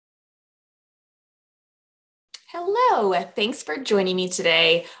Hello, thanks for joining me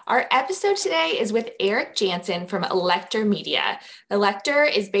today. Our episode today is with Eric Jansen from Elector Media. Elector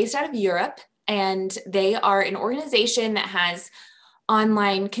is based out of Europe, and they are an organization that has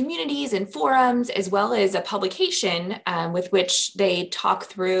online communities and forums, as well as a publication with which they talk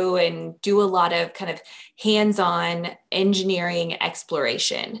through and do a lot of kind of hands-on engineering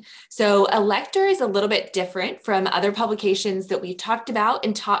exploration. So Elector is a little bit different from other publications that we've talked about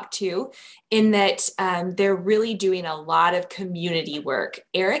and talked to in that they're really doing a lot of community work.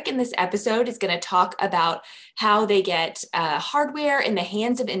 Eric in this episode is going to talk about how they get hardware in the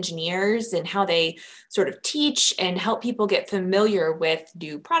hands of engineers and how they sort of teach and help people get familiar with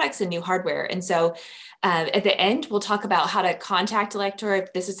new products and new hardware. And so at the end, we'll talk about how to contact Elector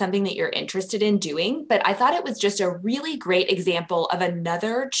if this is something that you're interested in doing. But I thought it was just a really great example of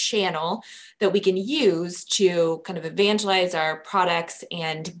another channel that we can use to kind of evangelize our products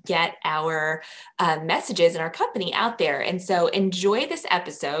and get our messages and our company out there. And so enjoy this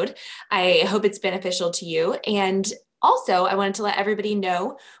episode. I hope it's beneficial to you. And also, I wanted to let everybody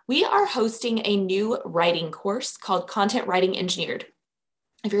know we are hosting a new writing course called Content Writing Engineered.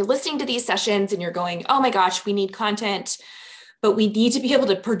 If you're listening to these sessions and you're going, oh my gosh, we need content, but we need to be able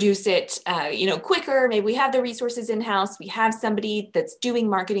to produce it, quicker. Maybe we have the resources in-house. We have somebody that's doing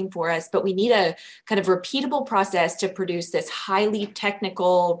marketing for us, but we need a kind of repeatable process to produce this highly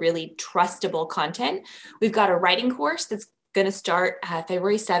technical, really trustable content. We've got a writing course that's going to start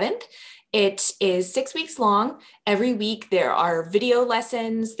February 7th. It is 6 weeks long. Every week there are video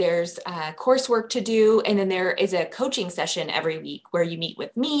lessons, there's coursework to do, and then there is a coaching session every week where you meet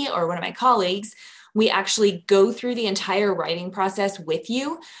with me or one of my colleagues. We actually go through the entire writing process with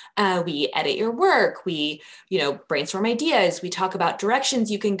you. We edit your work. We, brainstorm ideas. We talk about directions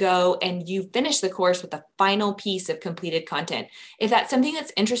you can go, and you finish the course with a final piece of completed content. If that's something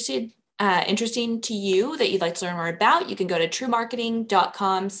that's interesting to you that you'd like to learn more about, you can go to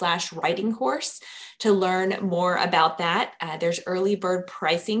truemarketing.com/writing course to learn more about that. There's early bird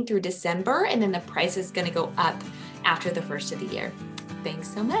pricing through December, and then the price is going to go up after the first of the year.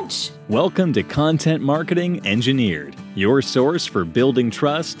 Thanks so much. Welcome to Content Marketing Engineered, your source for building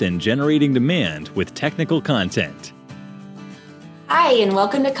trust and generating demand with technical content. Hi, and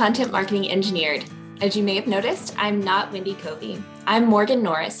welcome to Content Marketing Engineered. As you may have noticed, I'm not Wendy Covey. I'm Morgan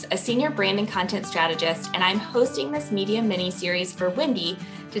Norris, a senior brand and content strategist, and I'm hosting this media mini-series for Wendy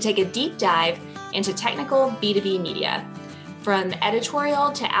to take a deep dive into technical B2B media. From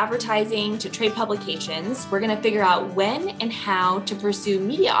editorial to advertising to trade publications, we're going to figure out when and how to pursue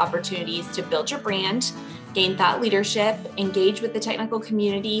media opportunities to build your brand, gain thought leadership, engage with the technical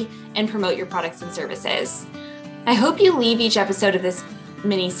community, and promote your products and services. I hope you leave each episode of this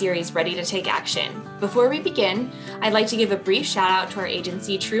mini-series ready to take action. Before we begin, I'd like to give a brief shout out to our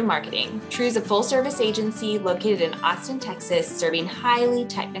agency, True Marketing. True is a full-service agency located in Austin, Texas, serving highly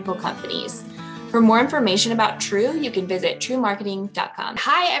technical companies. For more information about True, you can visit truemarketing.com.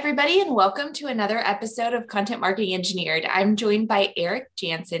 Hi, everybody, and welcome to another episode of Content Marketing Engineered. I'm joined by Eric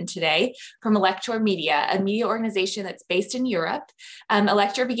Jansen today from Elector Media, a media organization that's based in Europe.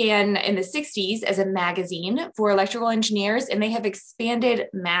 Elector began in the 60s as a magazine for electrical engineers, and they have expanded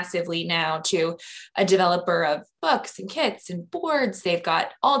massively now to a developer of books and kits and boards. They've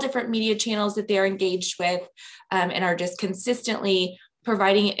got all different media channels that they're engaged with and are just consistently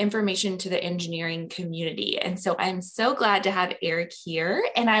providing information to the engineering community. And so I'm so glad to have Eric here.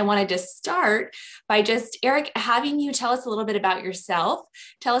 And I wanted to start by just, Eric, having you tell us a little bit about yourself.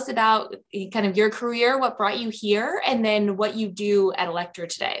 Tell us about kind of your career, what brought you here, and then what you do at Elector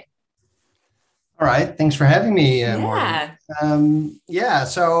today. All right. Thanks for having me, Yeah. Morgan.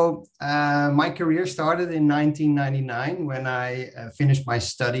 My career started in 1999 when I finished my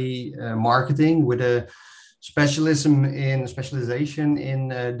study marketing with a specialization in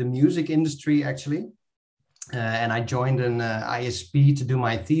the music industry, actually. And I joined an ISP to do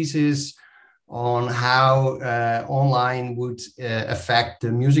my thesis on how online would affect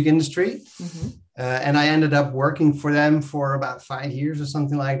the music industry. Mm-hmm. And I ended up working for them for about 5 years or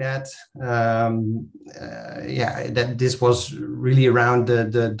something like that. This was really around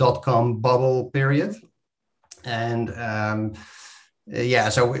the dot-com bubble period. And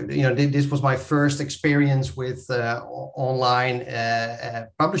this was my first experience with online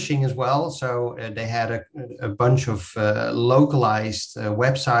publishing as well. So they had a bunch of localized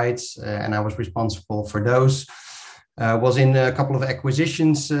websites, and I was responsible for those. Was in a couple of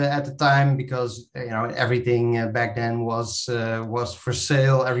acquisitions at the time because everything back then was for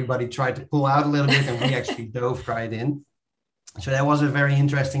sale. Everybody tried to pull out a little bit, and we actually dove right in. So that was a very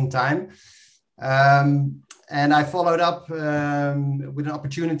interesting time. And I followed up with an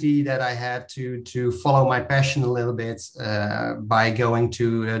opportunity that I had to follow my passion a little bit by going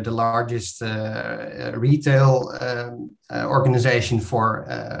to the largest retail organization for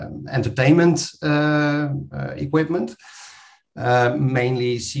entertainment equipment,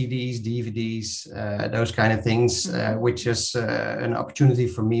 mainly CDs, DVDs, those kind of things, which is an opportunity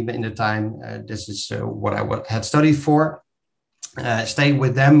for me in the time. This is what I had studied for. Stayed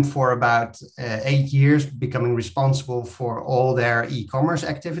with them for about 8 years, becoming responsible for all their e-commerce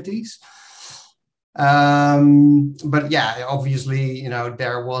activities. But yeah, obviously,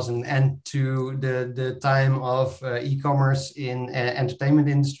 there was an end to the time of e-commerce in entertainment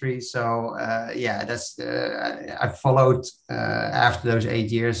industry. So that's I followed after those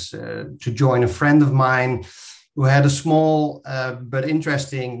 8 years to join a friend of mine who had a small but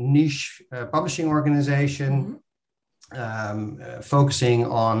interesting niche publishing organization. Focusing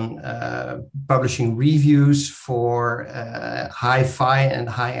on publishing reviews for hi-fi and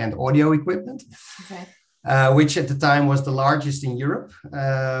high-end audio equipment, which at the time was the largest in Europe.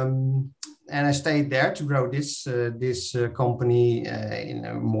 And I stayed there to grow this company in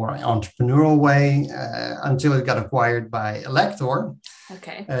a more entrepreneurial way until it got acquired by Elector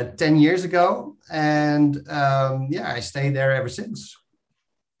 10 years ago. And I stayed there ever since.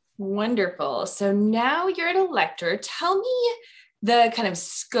 Wonderful. So now you're at Elector. Tell me the kind of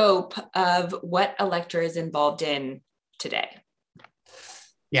scope of what Elector is involved in today.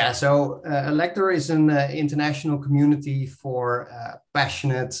 Yeah, so Elector is an international community for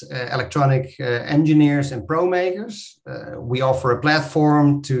passionate electronic engineers and pro makers. We offer a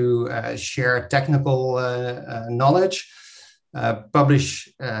platform to share technical knowledge, publish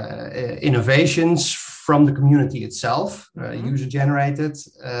innovations from the community itself, user-generated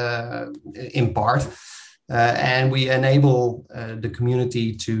in part, and we enable the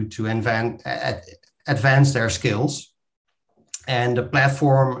community to advance their skills. And the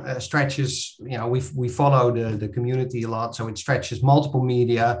platform stretches, we follow the community a lot, so it stretches multiple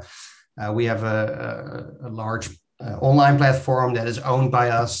media. We have a large online platform that is owned by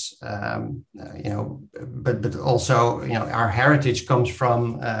us, but also, our heritage comes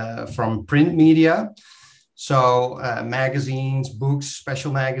from print media. So magazines, books,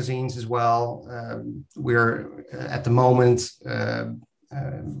 special magazines as well. We're at the moment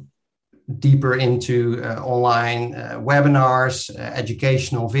deeper into online webinars,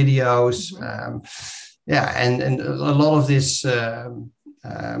 educational videos. And a lot of this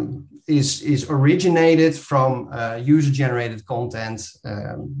is originated from user-generated content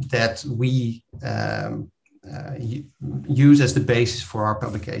that we use as the basis for our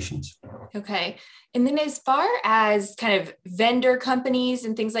publications. Okay. And then as far as kind of vendor companies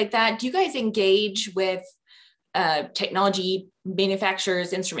and things like that, do you guys engage with technology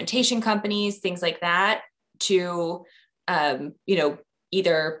manufacturers, instrumentation companies, things like that to,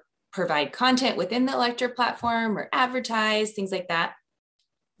 either provide content within the Elector platform or advertise, things like that?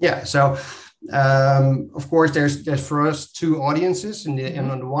 Yeah. So, of course, there's for us two audiences. And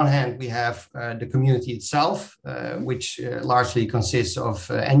on the one hand, we have the community itself, which largely consists of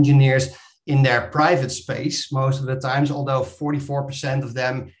engineers in their private space most of the times, although 44% of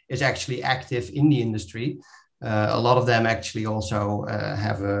them is actually active in the industry. A lot of them actually also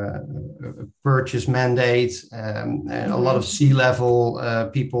have a purchase mandate, and a lot of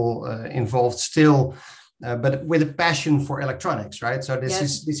C-level people involved still, but with a passion for electronics, right? So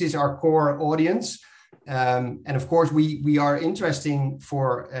this is our core audience. And of course, we are interesting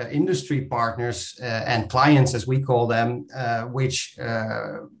for industry partners and clients, as we call them, which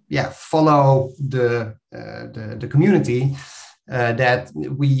follow the community that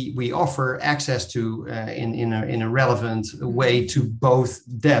we offer access to in a relevant way to both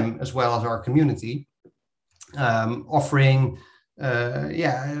them as well as our community, offering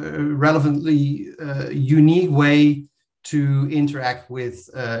relevantly unique way to interact with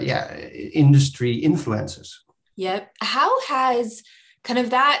industry influencers. Yep. How has kind of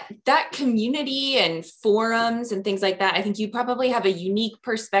that community and forums and things like that, I think you probably have a unique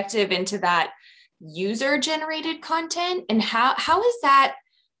perspective into that user-generated content, and how has that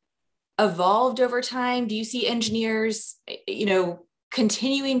evolved over time? Do you see engineers,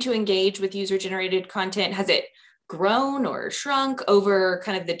 continuing to engage with user-generated content? Has it grown or shrunk over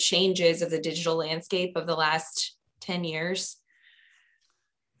kind of the changes of the digital landscape of the last 10 years?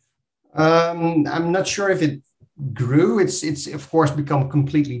 I'm not sure if it grew. It's of course become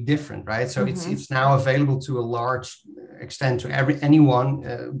completely different, right? So it's now available to a large extent to anyone.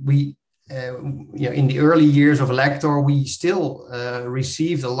 In the early years of Elector, we still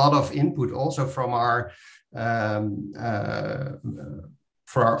received a lot of input also from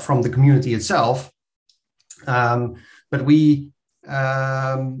from the community itself. But we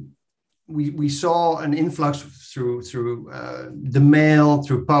saw an influx through the mail,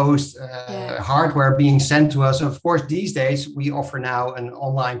 through post, hardware being sent to us. And of course, these days we offer now an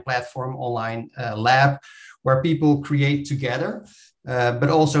online platform, online lab, where people create together, but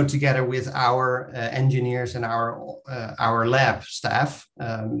also together with our engineers and our lab staff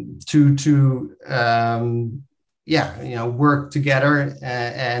work together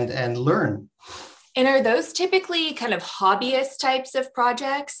and learn. And are those typically kind of hobbyist types of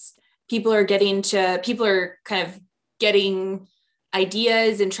projects? People are kind of getting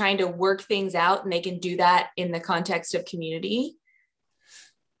ideas and trying to work things out, and they can do that in the context of community?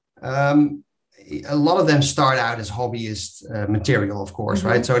 A lot of them start out as hobbyist material, of course,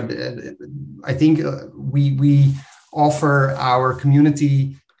 right? So I think we offer our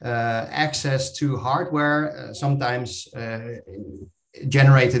community access to hardware, sometimes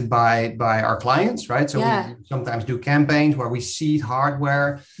generated by our clients, right? So we sometimes do campaigns where we seed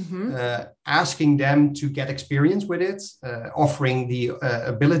hardware, asking them to get experience with it, offering the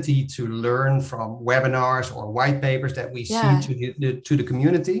ability to learn from webinars or white papers that we see to the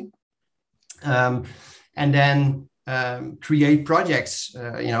community, and then create projects,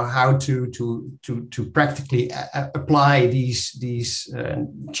 how to practically apply these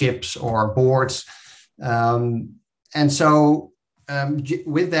chips or boards, and so.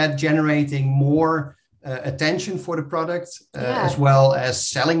 With that, generating more attention for the product, as well as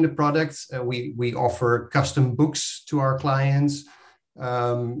selling the product. We offer custom books to our clients,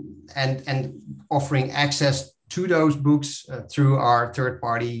 and offering access to those books through our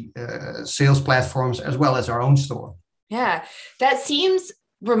third-party sales platforms, as well as our own store. Yeah, that seems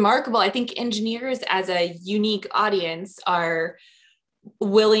remarkable. I think engineers as a unique audience are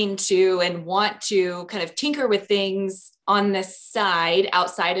willing to and want to kind of tinker with things on the side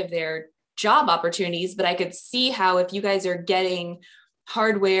outside of their job opportunities. But I could see how if you guys are getting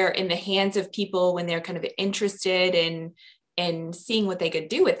hardware in the hands of people when they're kind of interested in seeing what they could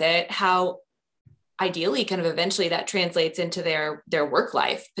do with it, how ideally kind of eventually that translates into their work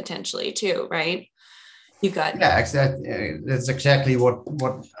life potentially too, right? You've got that's exactly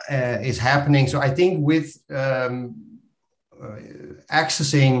what is happening. So I think with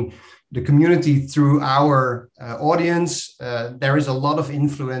accessing the community through our audience, there is a lot of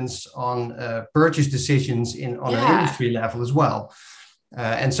influence on purchase decisions on an industry level as well.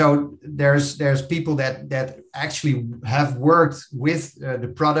 And so there's people that actually have worked with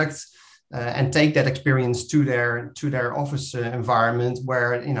the product and take that experience to their office environment,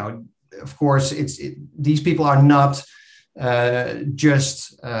 where of course these people are not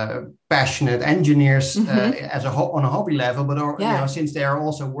just passionate engineers on a hobby level, but since they are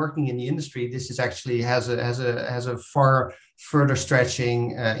also working in the industry, this is actually has a far further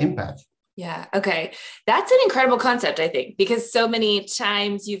stretching impact. Yeah. Okay. That's an incredible concept, I think, because so many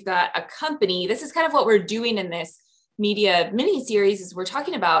times you've got a company. This is kind of what we're doing in this media mini series, is we're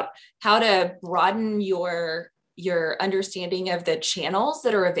talking about how to broaden your understanding of the channels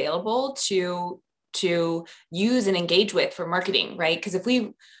that are available to use and engage with for marketing, right? Because if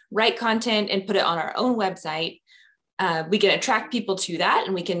we write content and put it on our own website, we can attract people to that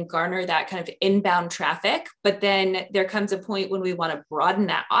and we can garner that kind of inbound traffic. But then there comes a point when we want to broaden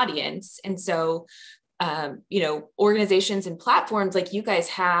that audience. And so, organizations and platforms like you guys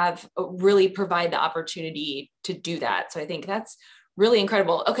have really provide the opportunity to do that. So I think that's really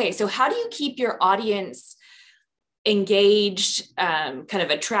incredible. Okay. So how do you keep your audience engaged, kind of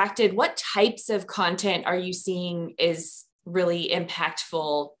attracted? What types of content are you seeing is really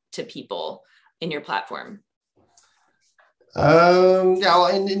impactful to people in your platform? In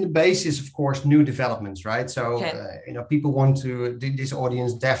the basis, of course, new developments, right? So, people this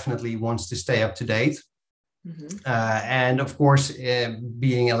audience definitely wants to stay up to date. And of course,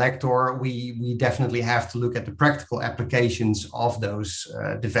 being a lector, we definitely have to look at the practical applications of those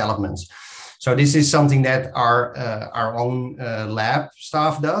developments. So this is something that our own lab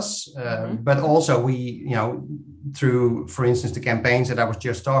staff does, but also we, through, for instance, the campaigns that I was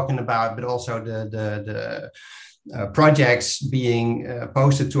just talking about, but also the projects being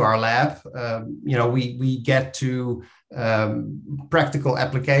posted to our lab, we get to practical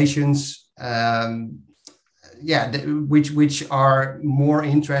applications, which are more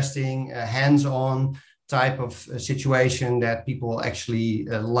interesting, hands-on type of situation that people actually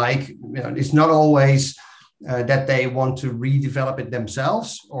like. It's not always that they want to redevelop it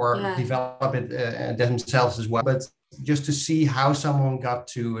themselves or develop it themselves as well, but just to see how someone got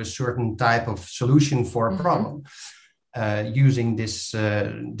to a certain type of solution for a problem using this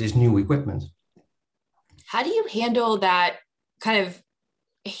new equipment. How do you handle that kind of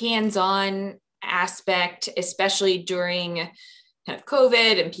hands-on aspect, especially during kind of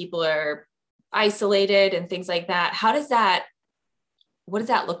COVID and people are isolated and things like that. What does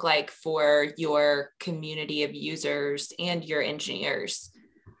that look like for your community of users and your engineers?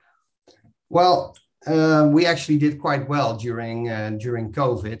 Well, we actually did quite well during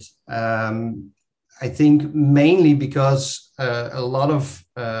COVID. I think mainly because a lot of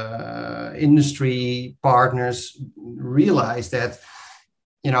industry partners realized that,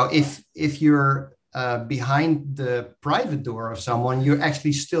 if you're behind the private door of someone, you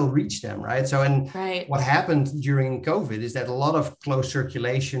actually still reach them, right? So, right. What happened during COVID is that a lot of closed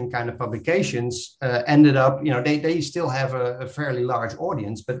circulation kind of publications ended up, they still have a fairly large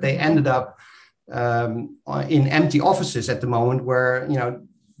audience, but they ended up in empty offices at the moment where,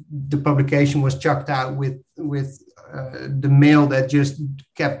 the publication was chucked out with the mail that just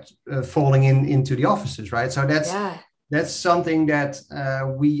kept falling into the offices, right? So that's something that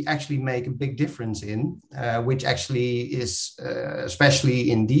we actually make a big difference in, which actually is,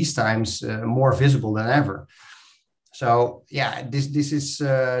 especially in these times, more visible than ever. So this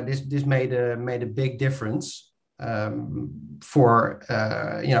made a big difference for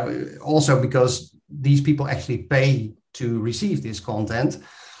also because these people actually pay to receive this content,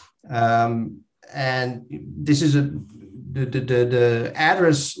 and this is the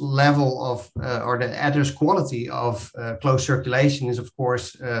address level of or the address quality of closed circulation is of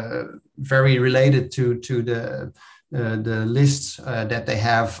course very related to the lists that they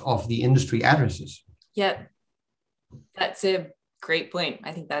have of the industry addresses. Yep, that's a great point.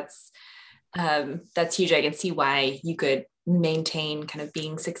 I think that's huge. I can see why you could maintain kind of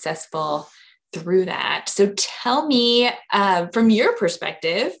being successful through that. So tell me, from your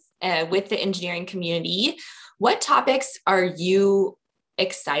perspective, with the engineering community, what topics are you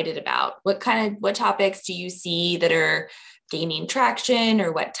excited about? What topics do you see that are gaining traction,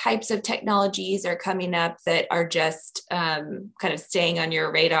 or what types of technologies are coming up that are just kind of staying on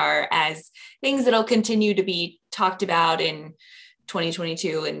your radar as things that'll continue to be talked about in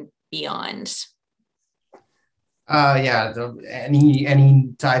 2022 and beyond?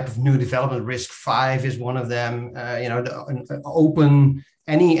 Any type of new development, RISC-V is one of them.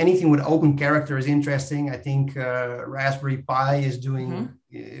 Anything with open character is interesting. I think Raspberry Pi is doing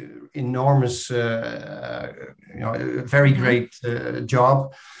enormous, very great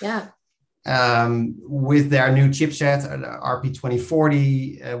job. Yeah. With their new chipset,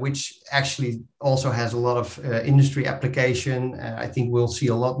 RP2040, which actually also has a lot of industry application. I think we'll see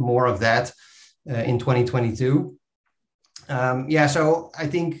a lot more of that in 2022. So I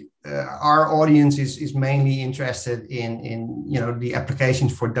think our audience is mainly interested in the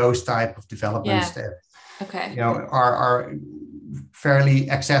applications for those type of developments that are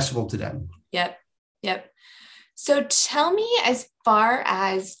fairly accessible to them. Yep. So tell me, as far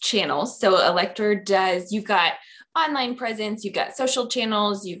as channels, so Elector you've got online presence, you've got social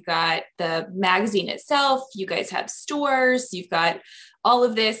channels, you've got the magazine itself, you guys have stores, you've got all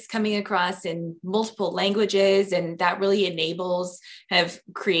of this coming across in multiple languages, and that really enables kind of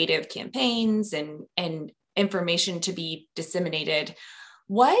creative campaigns and information to be disseminated.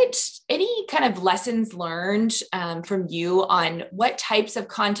 Any kind of lessons learned from you on what types of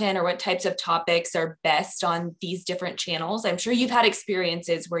content or what types of topics are best on these different channels? I'm sure you've had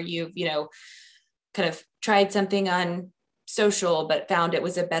experiences where you've, kind of tried something on social, but found it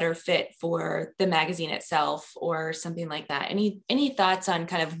was a better fit for the magazine itself or something like that. Any thoughts on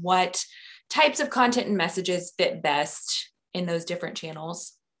kind of what types of content and messages fit best in those different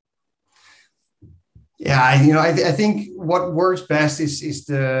channels? Yeah, I think what works best is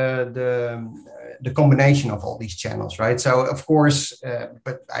the combination of all these channels, right? So of course,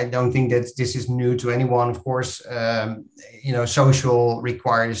 but I don't think that this is new to anyone. Of course, social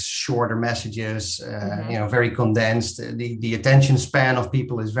requires shorter messages, very condensed. The attention span of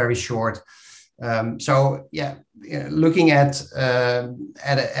people is very short. Looking at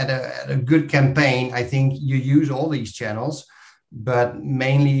a good campaign, I think you use all these channels. But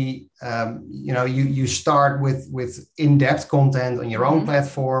mainly, you start with in-depth content on your own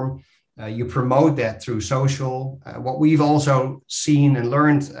platform. You promote that through social. What we've also seen and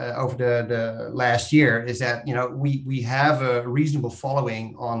learned over the last year is that we have a reasonable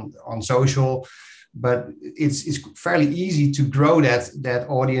following on social, but it's fairly easy to grow that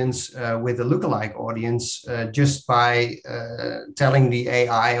audience with a lookalike audience just by telling the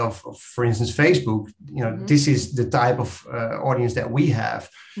AI of, for instance, Facebook, this is the type of audience that we have.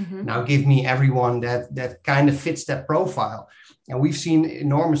 Now give me everyone that kind of fits that profile. And we've seen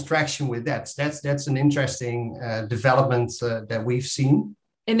enormous traction with that. That's an interesting development that we've seen.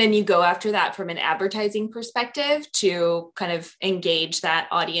 And then you go after that from an advertising perspective to kind of engage that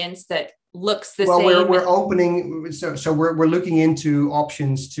audience that looks the well, same? we're opening, so we're looking into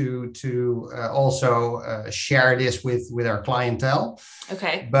options to also share this with our clientele.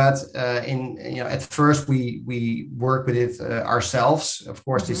 Okay. But at first we work with it ourselves. Of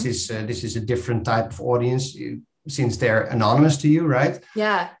course, this is a different type of audience since they're anonymous to you, right?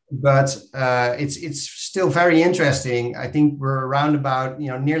 Yeah. But it's still very interesting. I think we're around about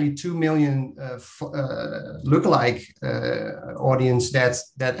nearly 2 million lookalike audience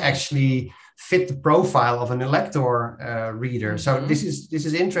that actually fit the profile of an Elector reader. So this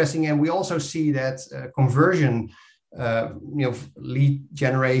is interesting, and we also see that conversion, lead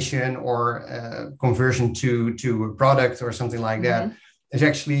generation or conversion to a product or something like that is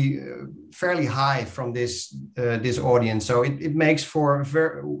actually fairly high from this audience. So it makes for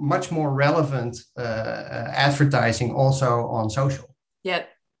very much more relevant advertising also on social. Yep.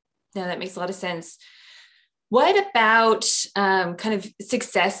 No, that makes a lot of sense. What about kind of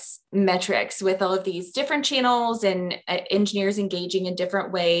success metrics with all of these different channels and engineers engaging in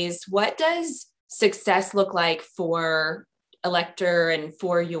different ways? What does success look like for Elector and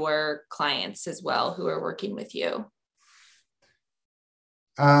for your clients as well who are working with you?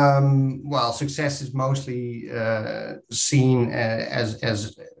 Well, success is mostly seen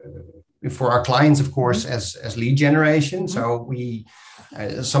as for our clients, of course, as lead generation. So we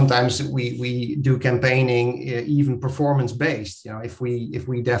sometimes we do campaigning even performance based. If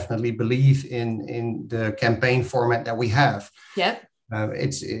we definitely believe in the campaign format that we have. Yep.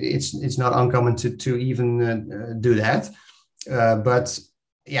 It's not uncommon to even do that, but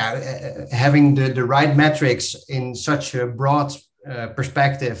yeah, having the right metrics in such a broad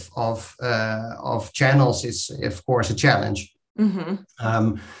perspective of channels is of course a challenge.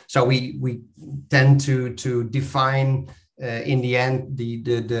 So we tend to define in the end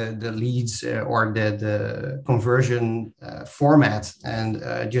the leads or the conversion format and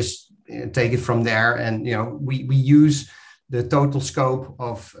just take it from there. And we use the total scope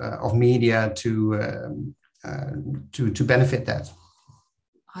of media to benefit that.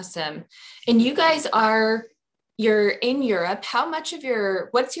 Awesome. And you guys you're in Europe. How much of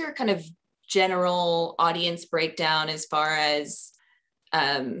what's your kind of general audience breakdown as far as,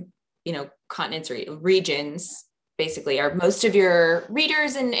 continents or regions, basically? Are most of your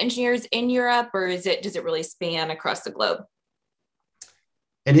readers and engineers in Europe, or does it really span across the globe?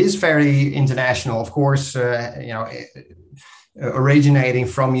 It is very international, of course, originating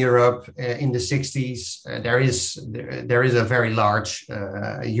from Europe in the 60s. There is a very large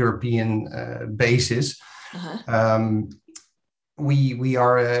European basis. We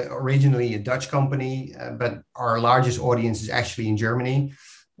are originally a Dutch company, but our largest audience is actually in Germany.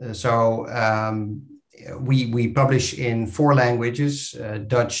 We publish in 4 languages,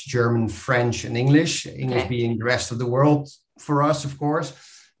 Dutch, German, French, and English. English being the rest of the world for us, of course,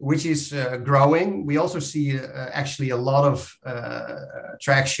 which is growing. We also see actually a lot of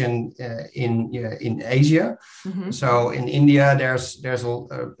traction in Asia. So in India, there's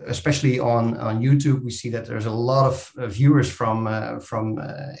especially on YouTube, we see that there's a lot of viewers from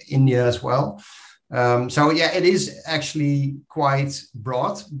India as well. It is actually quite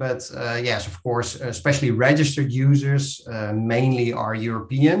broad, but yes, of course, especially registered users mainly are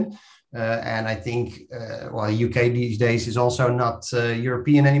European. And I think, UK these days is also not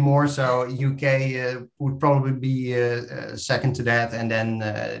European anymore. So UK would probably be second to that. And then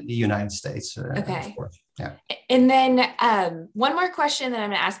the United States, of course. Yeah. And then one more question that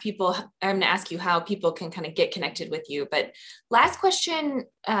I'm going to ask people. I'm going to ask you how people can kind of get connected with you. But last question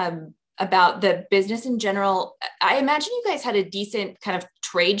about the business in general. I imagine you guys had a decent kind of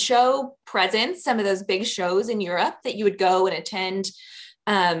trade show presence, some of those big shows in Europe that you would go and attend.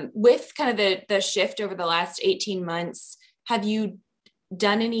 With kind of the shift over the last 18 months, have you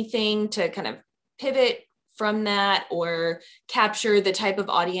done anything to kind of pivot from that or capture the type of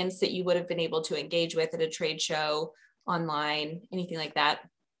audience that you would have been able to engage with at a trade show, online, anything like that?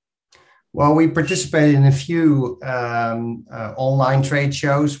 Well, we participated in a few online trade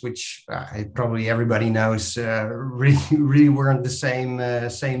shows, which probably everybody knows really weren't the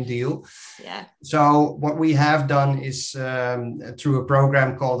same deal. Yeah. So what we have done is through a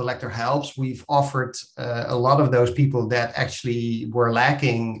program called Elector Helps, we've offered a lot of those people that actually were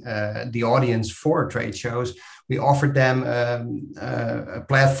lacking the audience for trade shows. We offered them a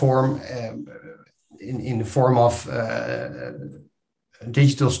platform in the form of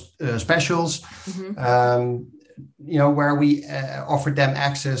digital specials, where we offered them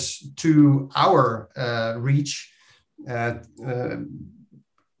access to our reach,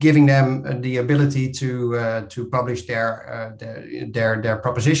 giving them the ability to publish their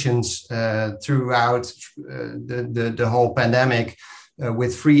propositions throughout the whole pandemic,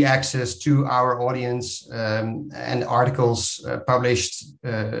 with free access to our audience and articles published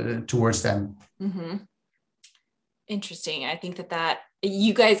towards them. Mm-hmm. Interesting. I think that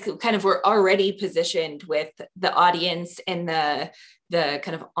you guys kind of were already positioned with the audience and the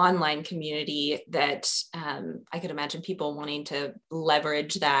kind of online community that I could imagine people wanting to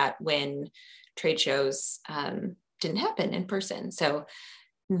leverage that when trade shows didn't happen in person. So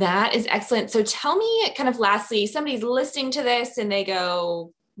that is excellent. So tell me kind of lastly, somebody's listening to this and they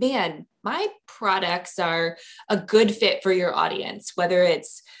go, man, my products are a good fit for your audience, whether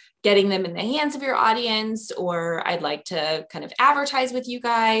it's getting them in the hands of your audience, or I'd like to kind of advertise with you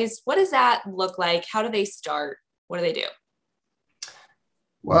guys. What does that look like? How do they start? What do they do?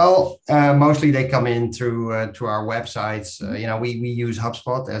 Well, mostly they come in through to our websites. We use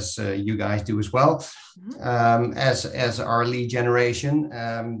HubSpot, as you guys do as well, as our lead generation.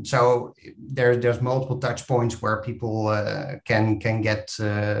 So there's multiple touch points where people can get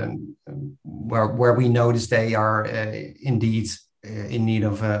where we notice they are indeed in need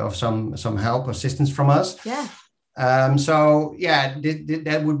of some help, assistance from us. Yeah.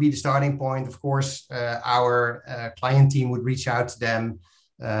 That would be the starting point. Of course, our client team would reach out to them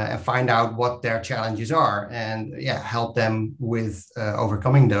and find out what their challenges are, and help them with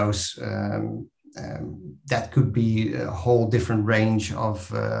overcoming those. That could be a whole different range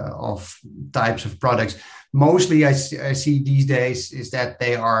of types of products. Mostly, I see these days is that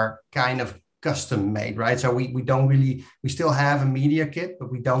they are kind of custom made, right? So we still have a media kit,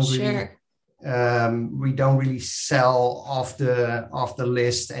 but we don't really sell off the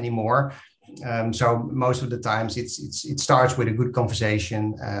list anymore. So most of the times it starts with a good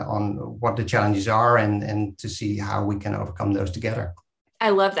conversation on what the challenges are and to see how we can overcome those together. I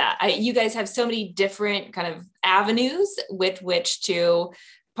love that. You guys have so many different kind of avenues with which to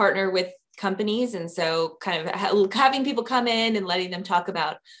partner with companies. And so kind of having people come in and letting them talk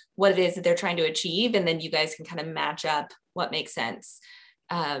about what it is that they're trying to achieve. And then you guys can kind of match up what makes sense.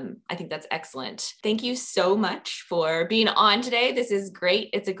 I think that's excellent. Thank you so much for being on today. This is great.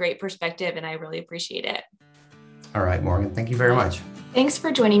 It's a great perspective and I really appreciate it. All right, Morgan, thank you very much. Thanks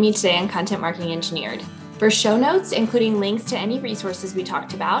for joining me today on Content Marketing Engineered. For show notes, including links to any resources we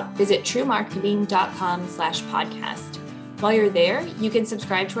talked about, visit truemarketing.com/podcast. While you're there, you can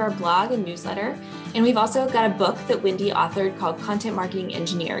subscribe to our blog and newsletter. And we've also got a book that Wendy authored called Content Marketing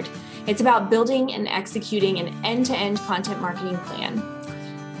Engineered. It's about building and executing an end-to-end content marketing plan.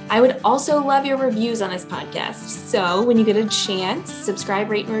 I would also love your reviews on this podcast. So when you get a chance,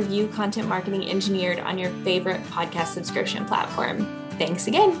 subscribe, rate, and review Content Marketing Engineered on your favorite podcast subscription platform. Thanks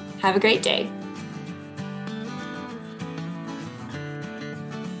again. Have a great day.